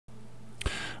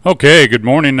Okay, good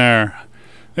morning there.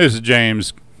 This is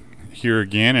James here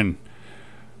again, and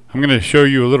I'm going to show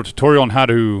you a little tutorial on how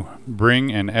to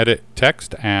bring and edit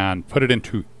text and put it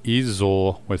into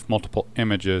Easel with multiple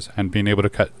images and being able to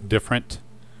cut different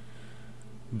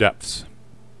depths.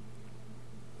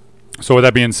 So with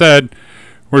that being said,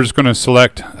 we're just going to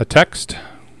select a text.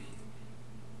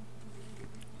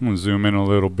 I'm going to zoom in a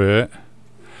little bit.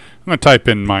 I'm going to type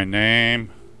in my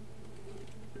name.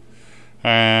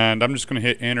 And I'm just going to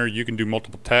hit enter. You can do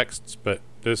multiple texts, but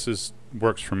this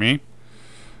works for me.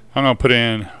 I'm going to put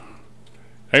in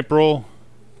April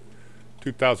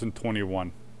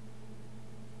 2021.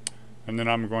 And then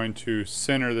I'm going to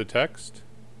center the text.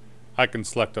 I can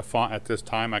select a font at this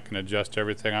time. I can adjust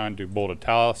everything. I'm going to do bold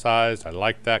italicized. I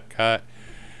like that cut.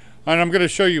 And I'm going to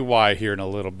show you why here in a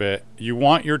little bit. You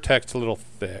want your text a little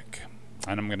thick,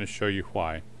 and I'm going to show you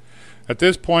why. At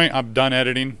this point, I'm done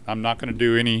editing. I'm not going to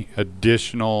do any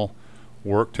additional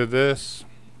work to this,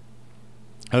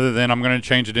 other than I'm going to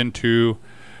change it into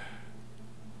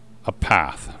a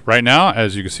path. Right now,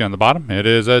 as you can see on the bottom, it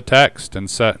is a text and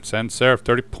sans serif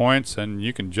 30 points, and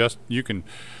you can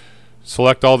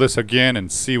select all this again and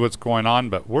see what's going on,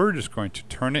 but we're just going to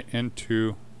turn it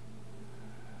into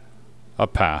a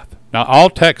path. Now, all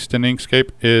text in Inkscape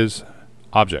is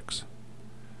objects.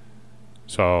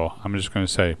 So I'm just going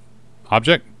to say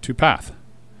object to path.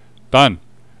 Done.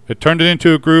 It turned it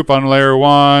into a group on layer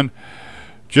 1.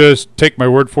 Just take my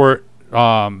word for it.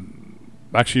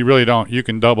 Actually, you really don't. You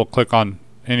can double click on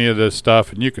any of this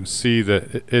stuff and you can see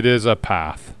that it is a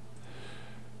path.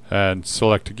 And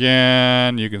select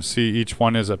again. You can see each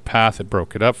one is a path. It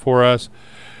broke it up for us.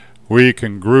 We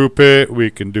can group it.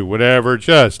 We can do whatever.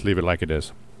 Just leave it like it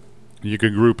is. You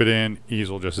could group it in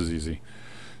Easel just as easy.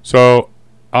 So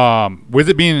with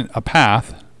it being a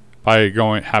path, by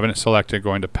having it selected,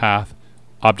 going to path,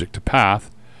 object to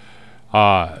path,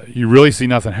 you really see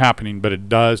nothing happening, but it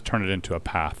does turn it into a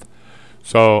path.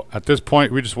 So at this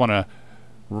point, we just want to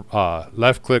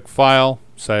left click file,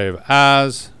 save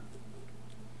as,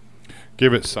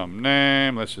 give it some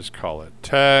name. Let's just call it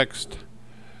text.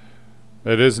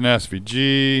 It is an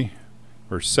SVG.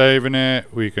 We're saving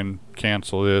it. We can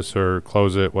cancel this or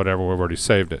close it, whatever. We've already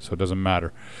saved it, so it doesn't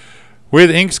matter.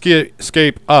 With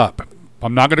INKSCAPE up,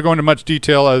 I'm not going to go into much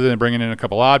detail other than bringing in a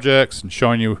couple objects and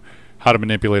showing you how to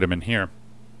manipulate them in here.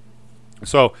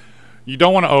 So you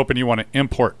don't want to open, you want to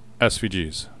import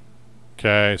SVGs.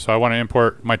 Okay, so I want to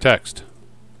import my text.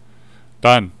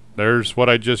 Done. There's what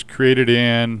I just created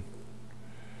in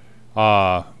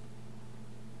Inkscape.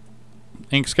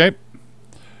 It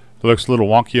looks a little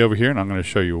wonky over here, and I'm going to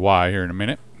show you why here in a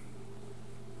minute.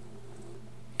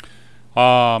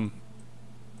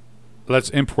 Let's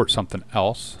import something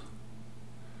else.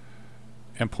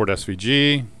 Import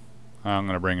SVG. I'm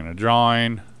going to bring in a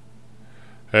drawing.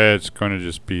 It's going to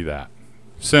just be that.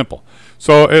 Simple.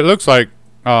 So it looks like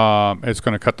it's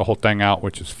going to cut the whole thing out,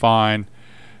 which is fine.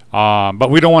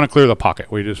 But we don't want to clear the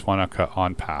pocket. We just want to cut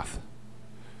on path.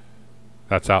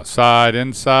 That's outside,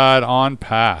 inside, on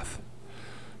path.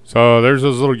 So there's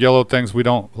those little yellow things we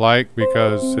don't like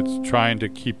because it's trying to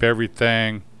keep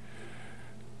everything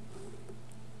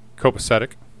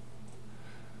copacetic.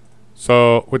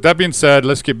 So with that being said,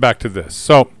 let's get back to this.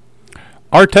 So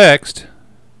our text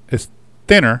is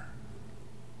thinner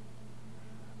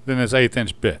than this 1/8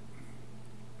 inch bit.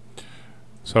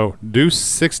 So do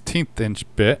 1/16 inch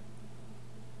bit,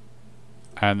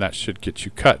 and that should get you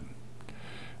cut.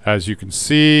 As you can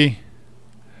see,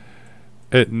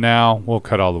 it now will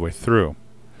cut all the way through.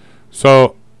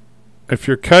 So if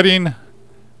you're cutting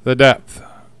the depth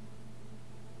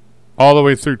all the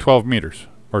way through 12 meters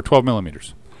or 12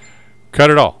 millimeters, cut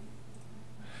it all.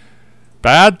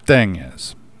 Bad thing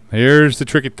is, here's the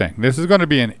tricky thing. This is going to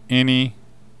be in any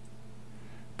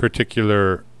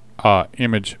particular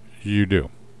image you do.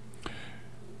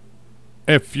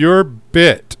 If your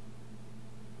bit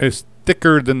is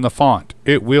thicker than the font,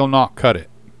 it will not cut it.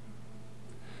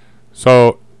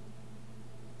 So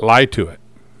lie to it.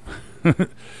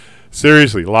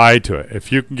 Seriously, lie to it.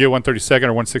 If you can get 1/32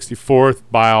 or 1/64,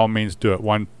 by all means do it.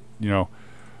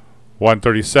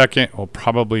 1/32 will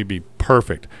probably be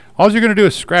perfect. All you're going to do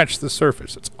is scratch the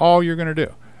surface. That's all you're going to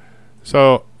do.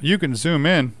 So you can zoom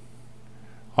in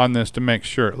on this to make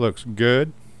sure it looks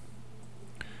good.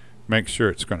 Make sure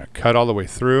it's going to cut all the way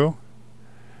through.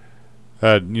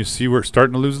 You see we're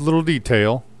starting to lose a little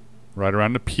detail right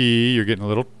around the P. You're getting a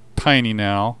little tiny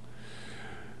now.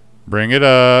 Bring it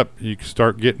up. You can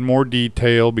start getting more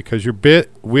detail because your bit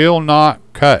will not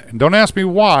cut. And don't ask me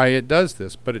why it does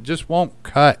this, but it just won't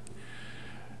cut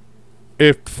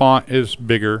if the font is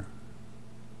bigger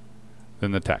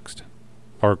than the text.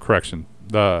 Or correction,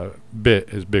 the bit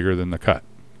is bigger than the cut.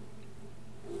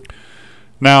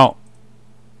 Now,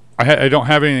 I don't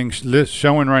have anything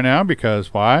showing right now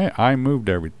because why? I moved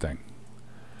everything.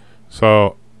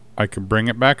 So I can bring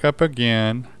it back up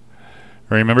again.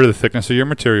 Remember the thickness of your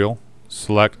material.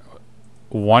 Select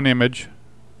one image.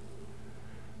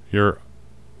 You're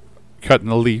cutting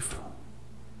the leaf.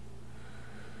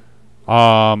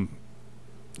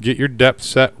 Get your depth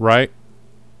set right.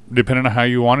 Depending on how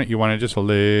you want it just a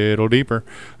little deeper.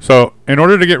 So in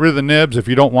order to get rid of the nibs, if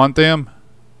you don't want them,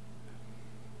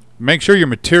 make sure your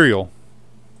material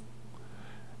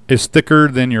is thicker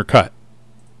than your cut.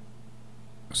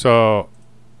 So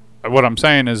what I'm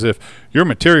saying is if your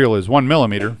material is 1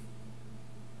 millimeter,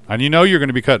 and you know you're going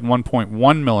to be cutting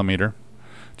 1.1 millimeter,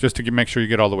 just to make sure you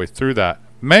get all the way through that,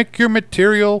 make your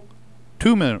material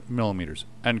 2 millimeters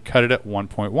and cut it at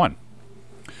 1.1.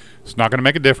 It's not going to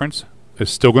make a difference.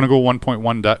 It's still going to go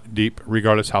 1.1 deep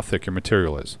regardless how thick your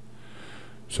material is.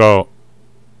 So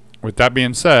with that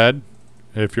being said,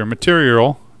 if your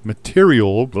material,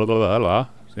 blah, blah, blah, blah,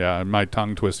 yeah, in my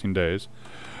tongue twisting days,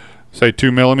 say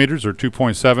 2 millimeters or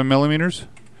 2.7 millimeters,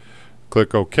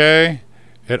 click OK.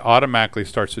 It automatically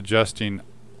starts adjusting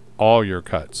all your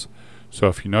cuts. So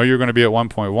if you know you're going to be at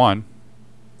 1.1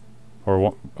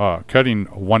 or cutting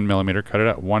 1 millimeter, cut it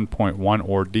at 1.1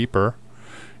 or deeper.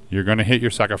 You're going to hit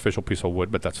your sacrificial piece of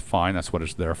wood, but that's fine. That's what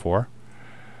it's there for.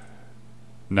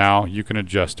 Now you can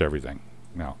adjust everything.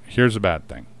 Now here's a bad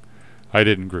thing. I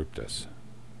didn't group this.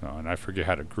 Oh, and I forget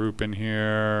how to group in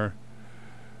here.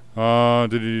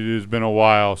 It's been a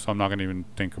while, so I'm not going to even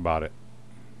think about it.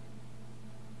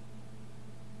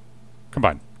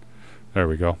 Combine. There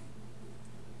we go.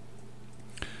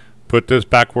 Put this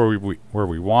back where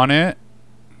we want it.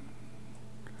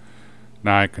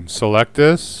 Now I can select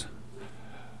this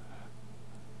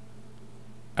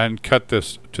and cut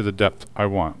this to the depth I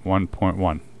want,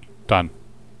 1.1. Done.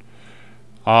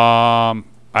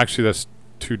 Actually, that's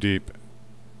too deep.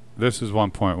 This is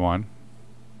 1.1.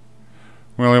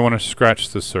 We only want to scratch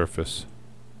the surface.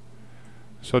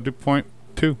 So do 0.2,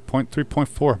 0.3,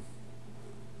 0.4.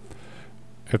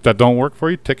 If that don't work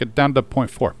for you, take it down to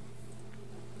 0.4.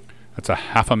 That's a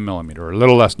 0.5 millimeter, or a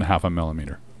little less than 0.5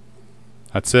 millimeter.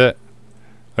 That's it.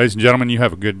 Ladies and gentlemen, you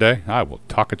have a good day. I will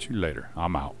talk at you later.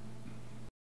 I'm out.